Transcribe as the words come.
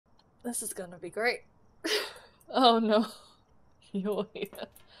This is gonna be great. Oh no. You're here.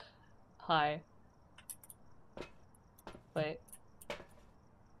 Hi. Wait.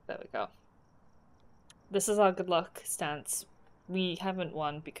 There we go. This is our good luck stance. We haven't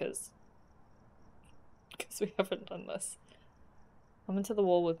won because we haven't done this. Come into the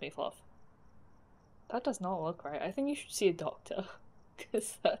wall with me, Fluff. That does not look right. I think you should see a doctor.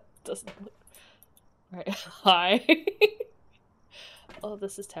 Because that doesn't look right. Hi. Oh,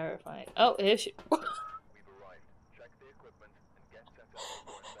 this is terrifying. Oh, here she...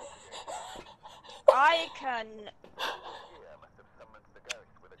 I can...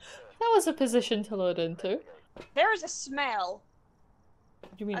 That was a position to load into. There is a smell.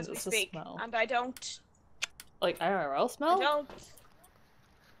 What do you mean as we it's a speak, smell? and I don't... Like IRL smell? I don't...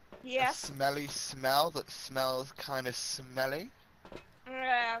 Yes. A smelly smell that smells kind of smelly.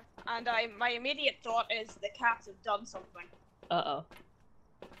 And my immediate thought is the cats have done something. Uh-oh.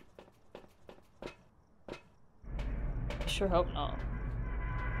 I sure hope not.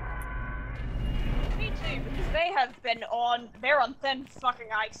 Me too, because they have been on... They're on thin fucking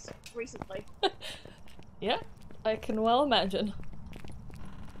ice recently. Yeah, I can well imagine.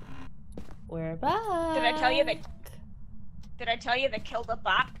 We're back! Did I tell you they killed a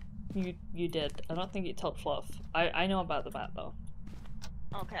bat? You did. I don't think you told Fluff. I know about the bat though.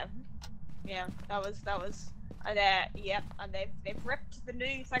 Okay. Yeah, that was and yep, and they've ripped the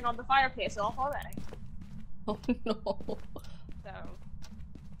new thing on the fireplace off already. Oh no. So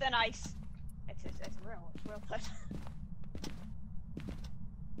thin ice. It's real good.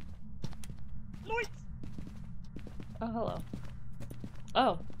 Lloyd! Oh hello.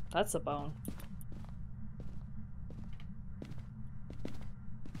 Oh, that's a bone.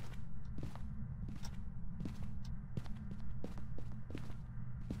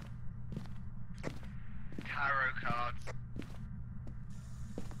 Tarot cards.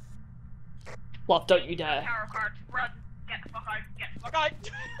 Fluff, don't you dare. Tarot cards, run! Get the fuck out! Get the fuck out! It's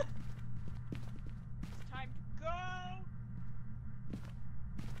time to go!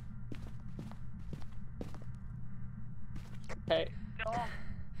 Okay. Go.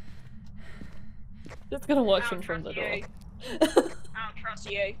 Just gonna watch him I from don't the door. trust you. I don't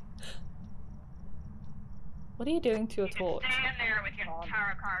trust you. What are you doing to a You torch? can stay in there with your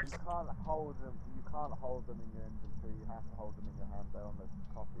tarot cards. You can't hold them. You can't hold them in your inventory. You have to hold them in your hand. They're on the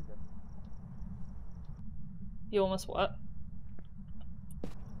coffee bin. You almost what?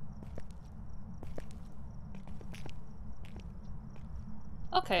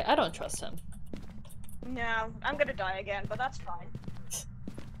 Okay, I don't trust him. No, I'm gonna die again, but that's fine. Is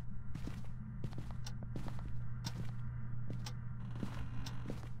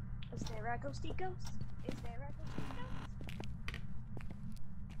there a ghosty ghost? Is there a ghosty ghost?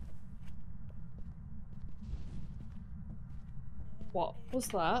 What was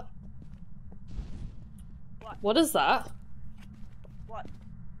that? What? What is that? What?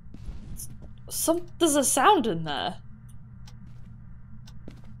 There's a sound in there.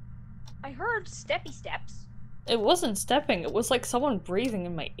 I heard steppy steps. It wasn't stepping, it was like someone breathing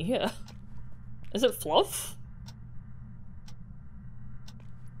in my ear. Is it Fluff?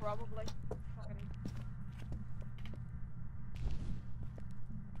 Probably. Fucking...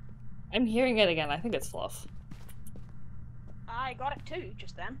 I'm hearing it again, I think it's Fluff. I got it too,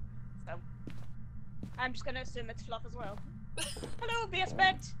 just then. So... I'm just gonna assume it's Fluff as well. Hello,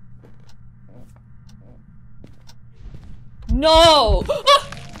 basement! No!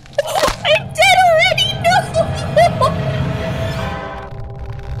 I'm dead already! No!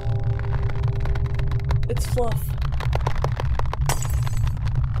 It's Fluff.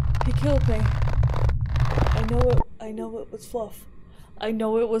 He killed me. I know it was Fluff. I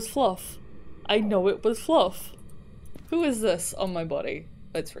know it was Fluff. I know it was Fluff. Who is this on my body?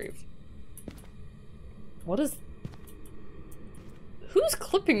 Let's read. What is... Who is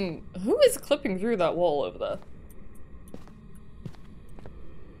clipping through that wall over there?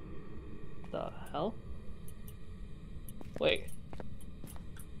 The hell? Wait.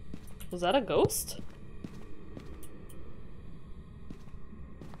 Was that a ghost?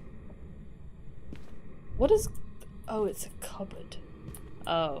 What is... Oh, it's a cupboard.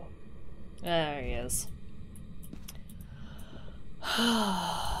 Oh. There he is.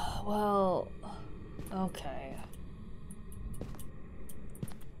 Well... Okay.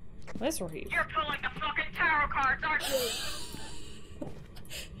 Where's Reeve? You're pulling the fucking tarot cards, aren't you?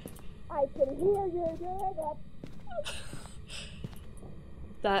 I can hear you doing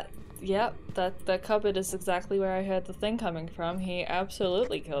it. Yep, that cupboard is exactly where I heard the thing coming from. He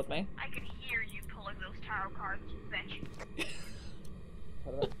absolutely killed me. I can hear you pulling those tarot cards, you bitch.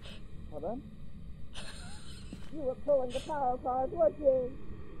 Pardon? You were pulling the tarot cards, weren't you?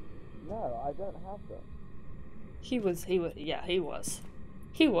 No, I don't have them. He was, yeah, he was.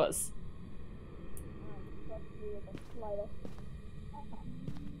 He was.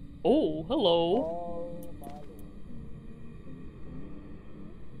 Oh, hello. Oh my lord.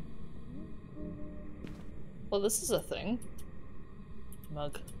 Well, this is a thing.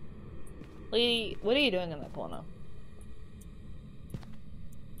 Mug. Lady, what are you doing in that corner?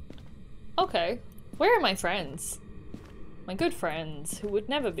 Okay. Where are my friends? My good friends, who would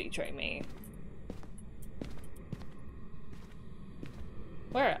never betray me.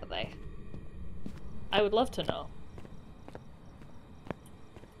 Where are they? I would love to know.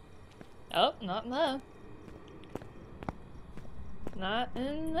 Oh, not in there. Not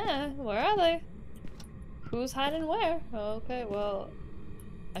in there. Where are they? Who's hiding where? Okay, well...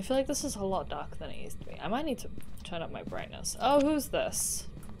 I feel like this is a lot darker than it used to be. I might need to turn up my brightness. Oh, who's this?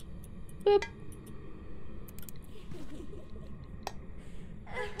 Boop.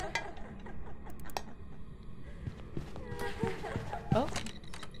 Oh.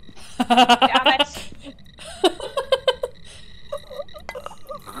 Damn it!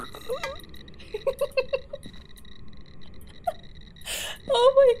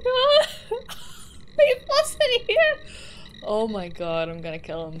 Oh my god! He wasn't here! Oh my god, I'm gonna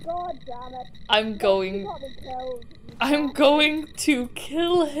kill him. God damn it! I'm going to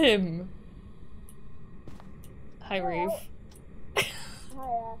kill him! Hi, Reeve.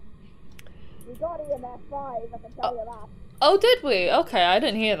 Hiya. We got EMF 5, I can tell you that. Oh, did we? Okay, I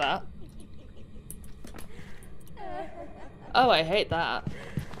didn't hear that. Oh, I hate that.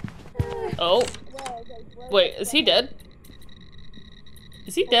 Oh. Wait, is he dead?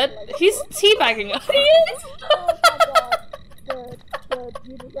 Is he dead? He's teabagging. He is! Oh my god. Good, good,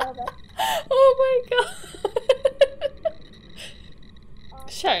 you deserve it. Oh my god.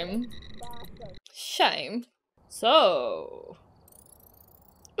 Shame. Shame. So...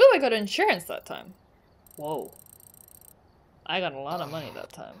 Ooh, I got insurance that time. Whoa. I got a lot of money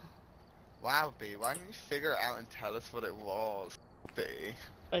that time. Wow, B, why didn't you figure it out and tell us what it was, B?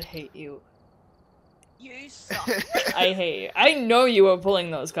 I hate you. You suck. I hate you. I know you were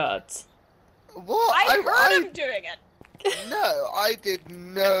pulling those cards. What? I heard him doing it. No, I did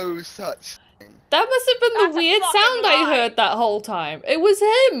no such thing. That must have been That's the a weird fucking sound I lie. heard that whole time. It was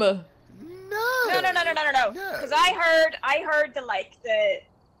him! No. No. Because I heard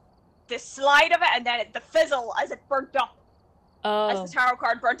the slide of it and then the fizzle as it burnt up. As Oh. the tarot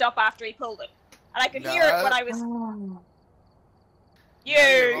card burnt up after he pulled it. And I could hear it when I was...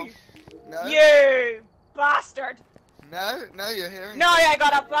 You! No. You! Bastard! No, you're hearing. No, I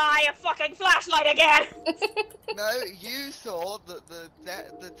gotta buy a fucking flashlight again! No, you saw the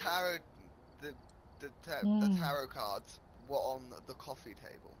tarot, the tarot cards were on the coffee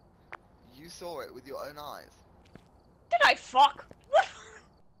table. You saw it with your own eyes. Did I fuck?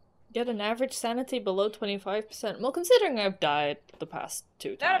 Get an average sanity below 25%. Well, considering I've died the past 2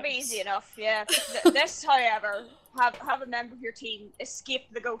 times. That'll be easy enough, yeah. This, however, have a member of your team escape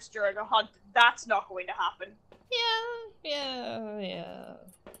the ghost during a hunt. That's not going to happen. Yeah.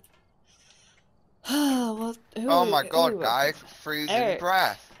 Well, Oh my god, who- guys, freezing Eric.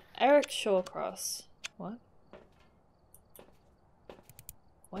 breath. Eric Shawcross. What?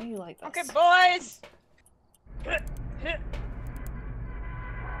 Why are you like this? Okay, boys!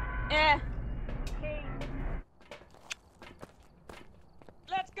 Eh. Okay.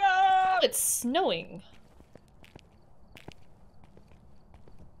 Let's go! It's snowing.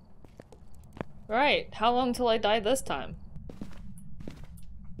 Right, how long till I die this time?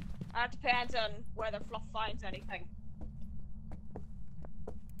 That depends on whether Fluff finds anything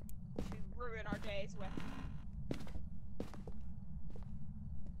to ruin our days with.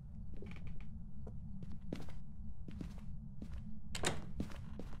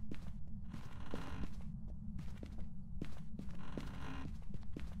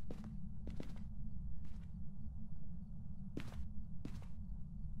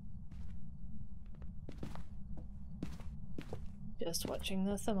 Just watching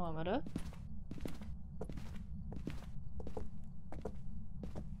the thermometer.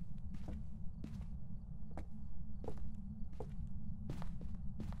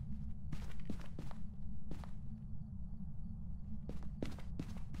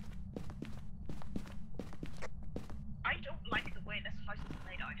 I don't like the way this house is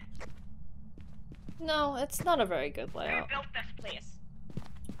laid out. No, it's not a very good Who layout. built this place?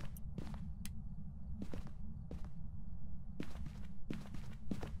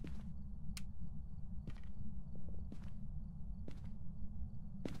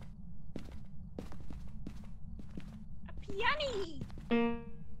 A piano!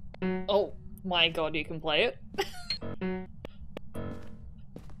 Oh my god, you can play it?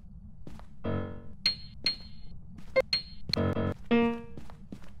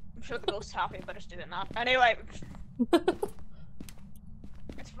 I'm sure the ghost's happy about us doing that. Anyway.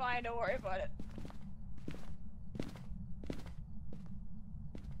 It's fine, don't worry about it.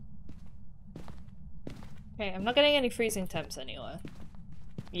 Okay, I'm not getting any freezing temps anywhere.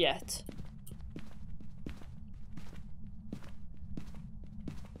 Yet.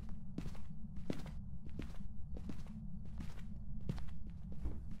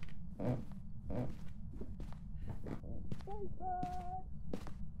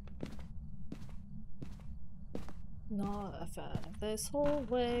 Not a fan of this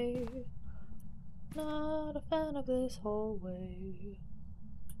hallway. Not a fan of this hallway.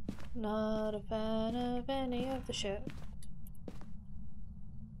 Not a fan of any of the shit.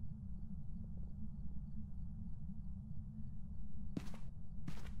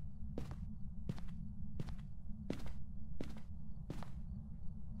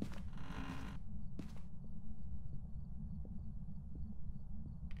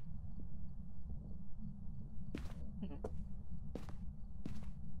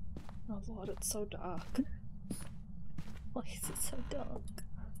 Oh lord, it's so dark. Why is it so dark?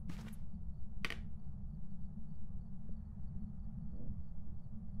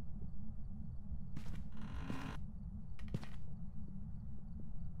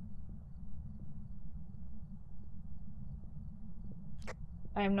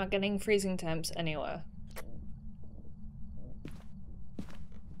 I am not getting freezing temps anywhere.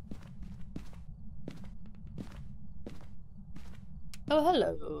 Oh,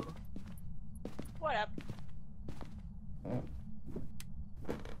 hello. What up?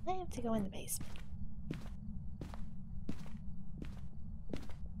 I have to go in the basement.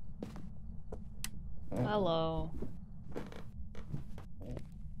 Hello.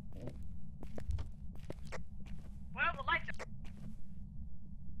 Well, the lights are...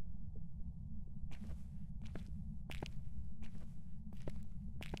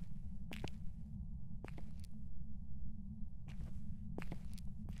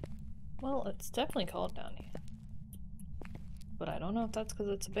 Well, it's definitely cold down here. But I don't know if that's because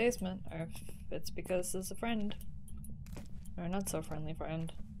it's a basement, or if it's because there's a friend. Or a not so friendly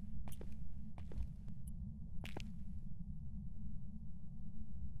friend.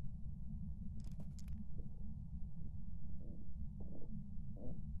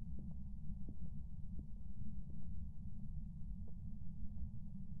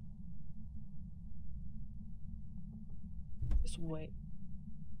 Just wait.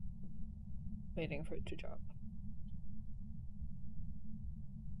 Waiting for it to drop.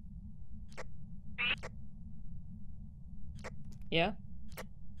 Yeah?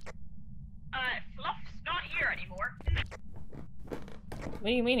 Fluff's not here anymore. What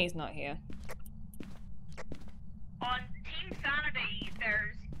do you mean he's not here? On Team Sanity,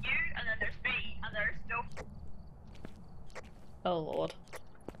 there's you, and then there's me, and there's no... Oh lord.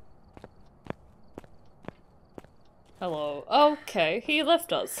 Hello. Okay, he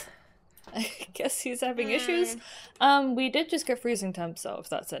left us. I guess he's having issues. We did just get freezing temps though, if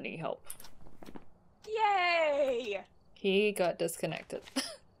that's any help. Yay! He got disconnected.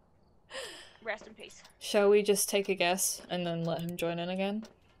 Rest in peace. Shall we just take a guess and then let him join in again?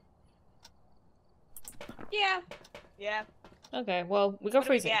 Yeah. Yeah. Okay, well, we got What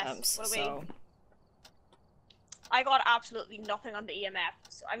do we freezing guess? temps, What do we- so... I got absolutely nothing on the EMF,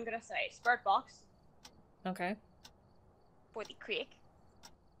 so I'm gonna say Spirit Box Okay. for the creek.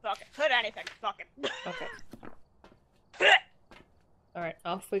 Fuck it. Put anything. Fuck it. Okay. Alright,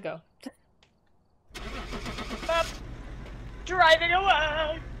 off we go. Up. Driving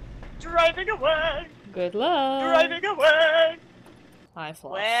away! Driving away! Good luck! Driving away! Hi,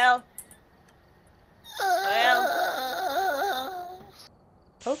 Fluff. Well.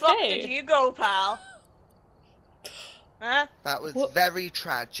 Fuck did Okay. you go, pal? Huh? That was What? very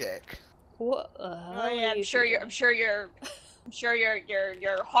tragic. What the hell Oh yeah, are you doing? I'm sure you're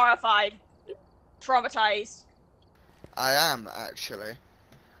horrified, traumatized. I am, actually.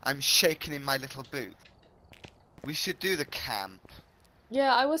 I'm shaking in my little boot. We should do the camp.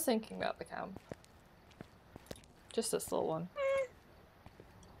 Yeah, I was thinking about the camp. Just this little one.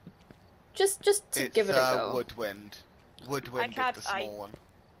 Just to It's give it a go. Woodwind. Woodwind can't- is the small one.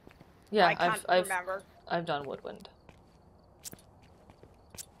 Yeah, I can't remember. I've done Woodwind.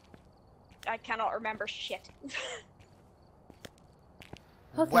 I cannot remember shit.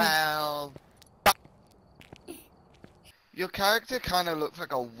 Okay. Well... Your character kind of looks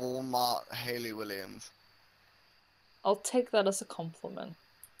like a Walmart Hayley Williams. I'll take that as a compliment.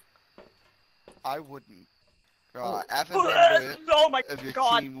 I wouldn't. Oh. Right, as a member Oh my of your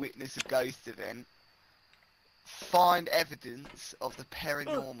god. team witness a ghost event, find evidence of the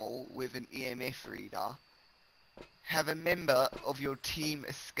paranormal with an EMF reader, Have a member of your team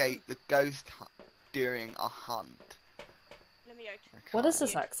escape the ghost hunt during a hunt? Let me out. What is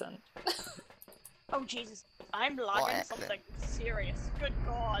this accent? Oh Jesus, I'm lagging something serious. Good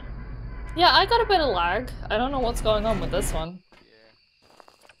God. Yeah, I got a bit of lag. I don't know what's going on with this one.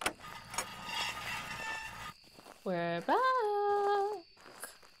 Yeah. We're back.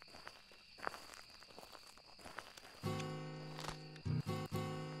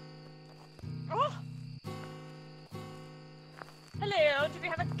 Oh. Hello, do we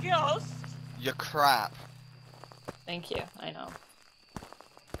have a ghost? You're crap. Thank you, I know.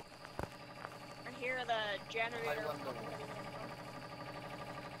 I hear the generator.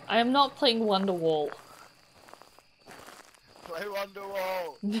 I am not playing Wonderwall. Play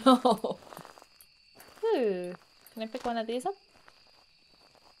Wonderwall. No. Ooh. Can I pick one of these up?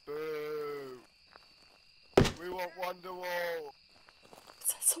 Boo. We want Wonderwall. Is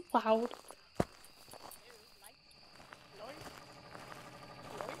that so loud?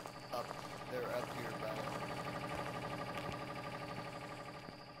 Up. They're up here, man.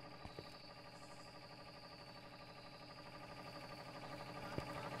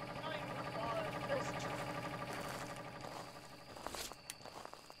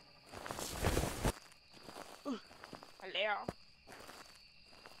 Hello.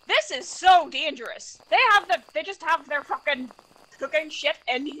 This is so dangerous. They just have their fucking cooking shit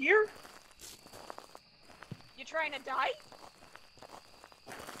in here. You trying to die?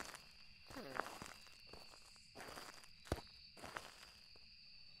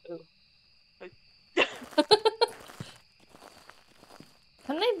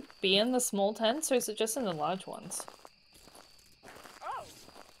 Can they be in the small tents or is it just in the large ones? Oh.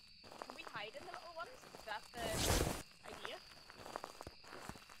 Can we hide in the little ones? Is that the idea?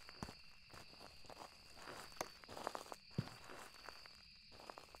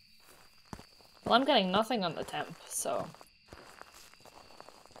 Well, I'm getting nothing on the temp, so...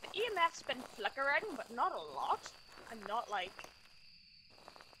 The EMF's been flickering, but not a lot. I'm not like...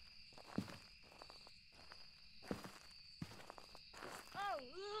 Oh,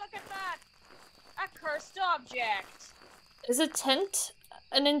 look at that! A cursed object! Is a tent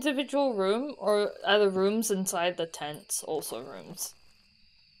an individual room, or are the rooms inside the tent also rooms?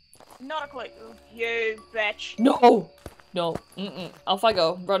 Not a clue. You bitch. No! No. Mm-mm. Off I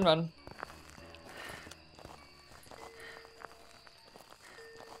go. Run, run.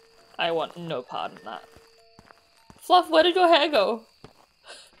 I want no part in that. Fluff, where did your hair go?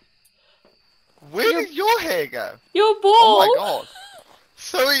 Where did your hair go? You're bald! Oh my god.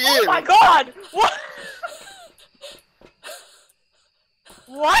 So are you. Oh my god! What?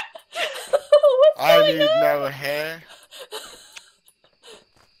 What? I need no hair.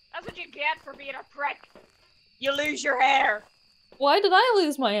 That's what you get for being a prick. You lose your hair. Why did I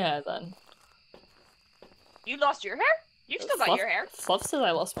lose my hair then? You lost your hair? You've still got Fluff, your hair. Fluff says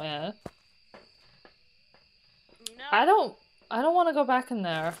I lost my hair. No. I don't want to go back in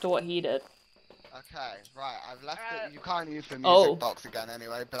there after what he did. Okay, right, I've left it. You can't use the music Oh. box again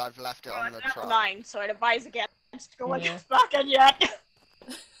anyway, but I've left it on the truck. Mine, so I'd advise against going Yeah. back in yet.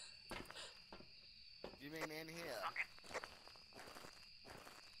 You mean in here?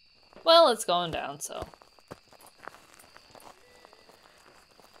 Well, it's going down, so.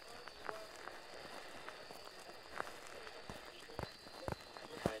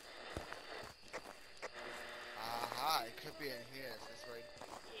 Aha, it could be in here. Is this right?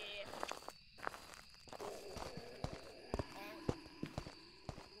 Yeah.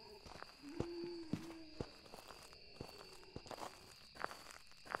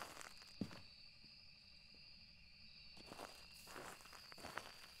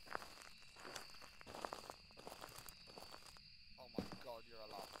 Oh my god, you're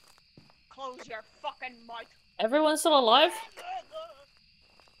alive. Close your fucking mouth. Everyone's still alive?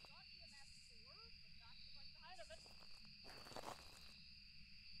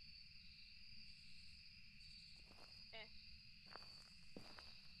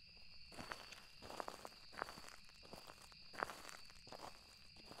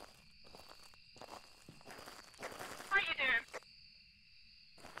 How you doing?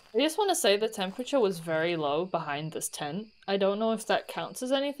 I just want to say the temperature was very low behind this tent. I don't know if that counts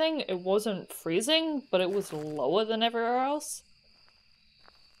as anything. It wasn't freezing, but it was lower than everywhere else.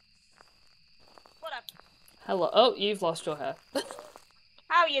 What up? Hello. Oh, you've lost your hair.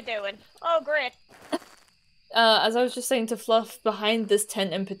 How you doing? Oh, great. As I was just saying to Fluff, behind this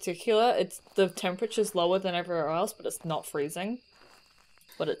tent in particular, the temperature's lower than everywhere else, but it's not freezing.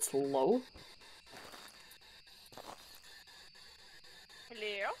 But it's low.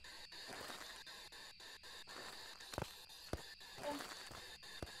 Hello?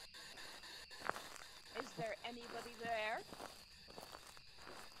 Is there any Anybody there?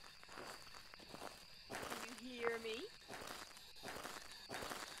 Can you hear me?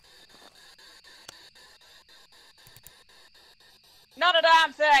 Not a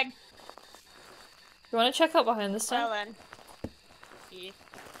damn thing! You want to check out behind this Well time? then. Yeah.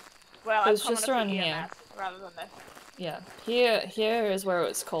 Well, I'm It's coming just up around the here. EMS rather than the... Yeah. Here is where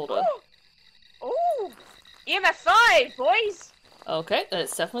it's colder. Ooh! EMF 5, boys! Okay,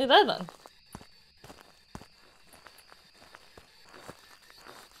 it's definitely there then.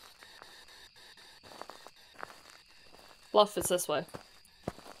 Fluff, it's this way.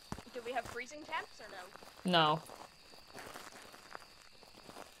 Do we have freezing temps or no? No.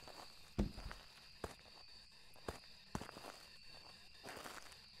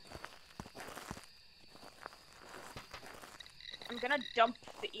 I'm gonna dump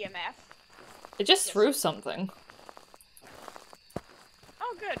the EMF. It just threw something.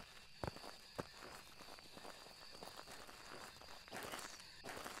 Oh, good.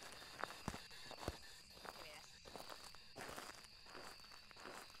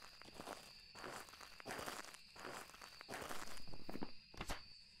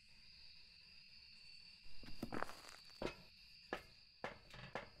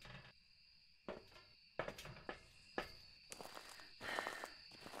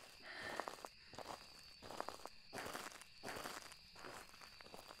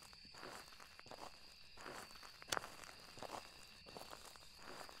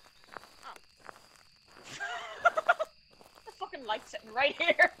 The fucking light's sitting right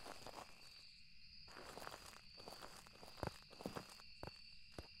here.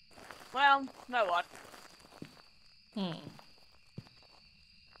 Well, know what?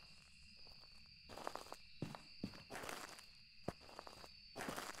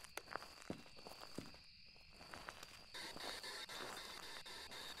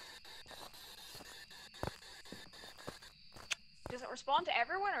 Does it respond to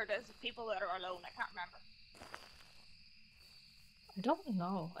everyone, or does it people that are alone? I can't remember. I don't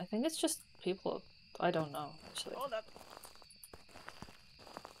know. I think it's just people. I don't know, actually. Hold up.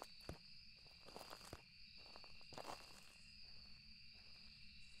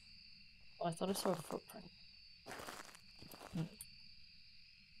 Oh, I thought I saw a footprint.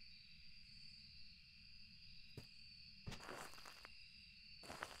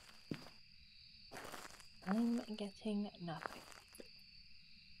 I'm getting nothing.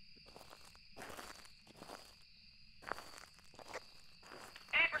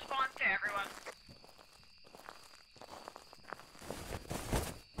 It responds to everyone.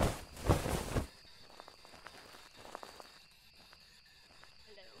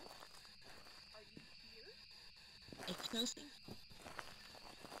 Hello? Are you here? Exposing.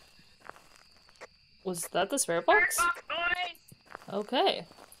 Was that the spirit box? Spirit box, boys! Okay.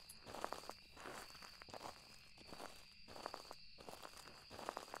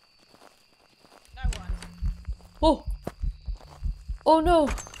 No one. Oh! Oh no!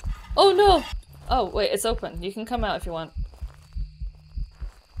 Oh no! Oh, wait, it's open. You can come out if you want.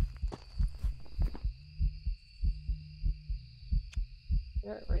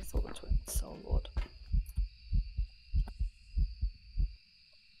 Yeah, erase all the twins. Oh lord.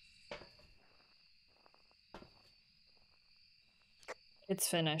 It's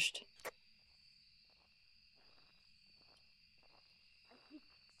finished.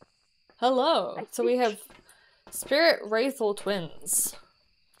 Hello! So we have Spirit Wraithal twins.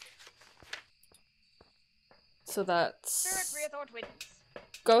 So that's Spirit Wraith or twins.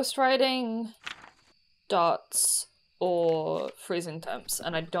 ghost riding, dots, or freezing temps.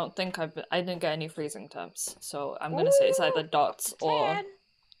 And I don't think I didn't get any freezing temps. So I'm gonna say it's either dots or 10.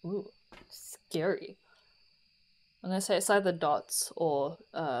 ooh, scary. I'm gonna say it's either dots or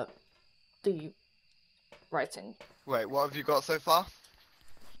the writing. Wait, what have you got so far?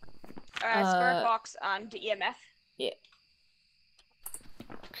 Spirit box and EMF. Yeah.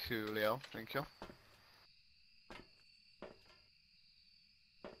 Coolio, thank you.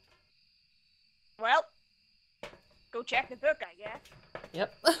 Well, go check the book, I guess.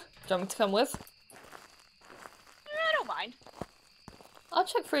 Yep. Do you want me to come with? I don't mind. I'll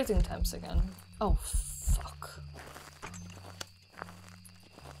check freezing temps again. Oh, fuck.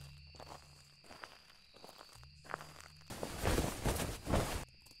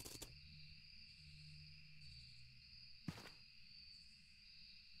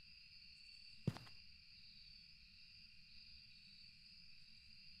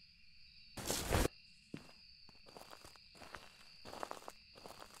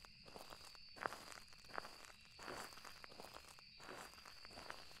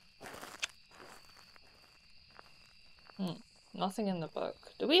 Nothing in the book.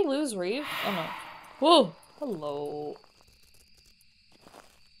 Did we lose Reeve? Oh no. Whoa! Hello.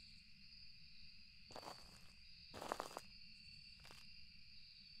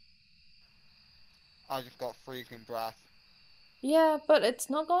 I just got freezing breath. Yeah, but it's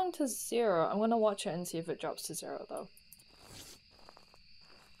not going to 0. I'm gonna watch it and see if it drops to 0 though.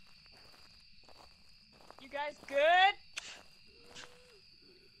 You guys good?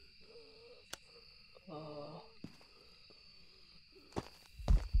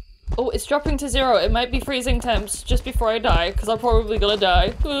 Oh, it's dropping to 0. It might be freezing temps just before I die, because I'm probably gonna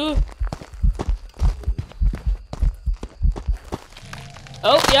die.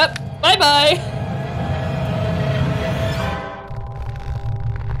 Oh, yep. Bye-bye!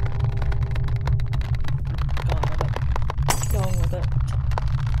 Going with it.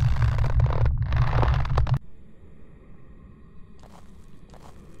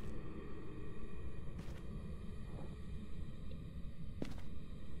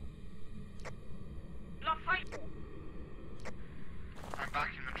 I'm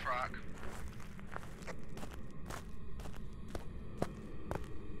back in the truck.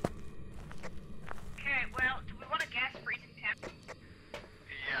 Okay, well, do we want to guess freezing temp?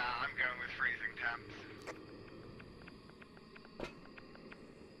 Yeah, I'm going with freezing temps.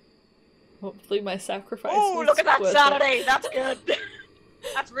 Hopefully my sacrifice Oh, was look at that worth sanity! it. That's good.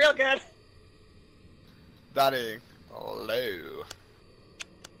 That's real good. Daddy, low.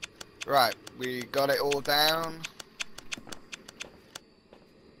 Right, we got it all down.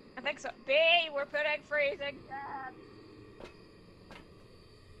 I think so. B, we're putting freezing temps.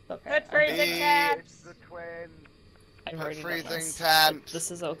 Okay, Put freezing B. temps. The twin. I've Put already done freezing this. temps.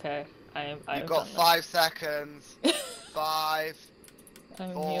 This is okay. You've I've got done 5 seconds. this. 5.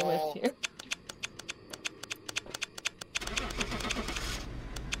 I'm 4. here with you.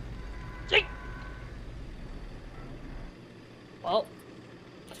 Well,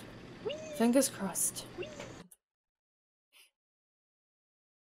 fingers crossed.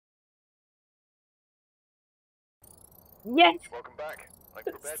 Yes. Welcome back. I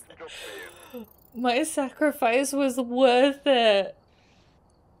prepared some jobs for you. My sacrifice was worth it.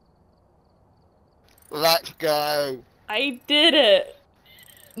 Let's go. I did it.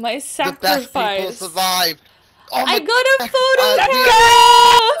 My The best people sacrifice. survived. Oh I my got a photo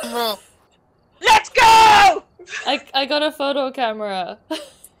camera. Let's go! I got a photo camera.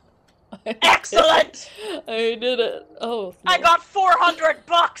 Excellent! I did it. Oh. I no. got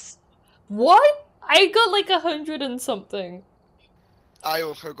 $400. What? I got like 100 and something. I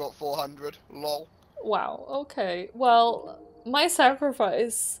also got 400. Lol. Wow. Okay. Well, my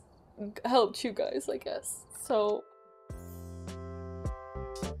sacrifice helped you guys, I guess. So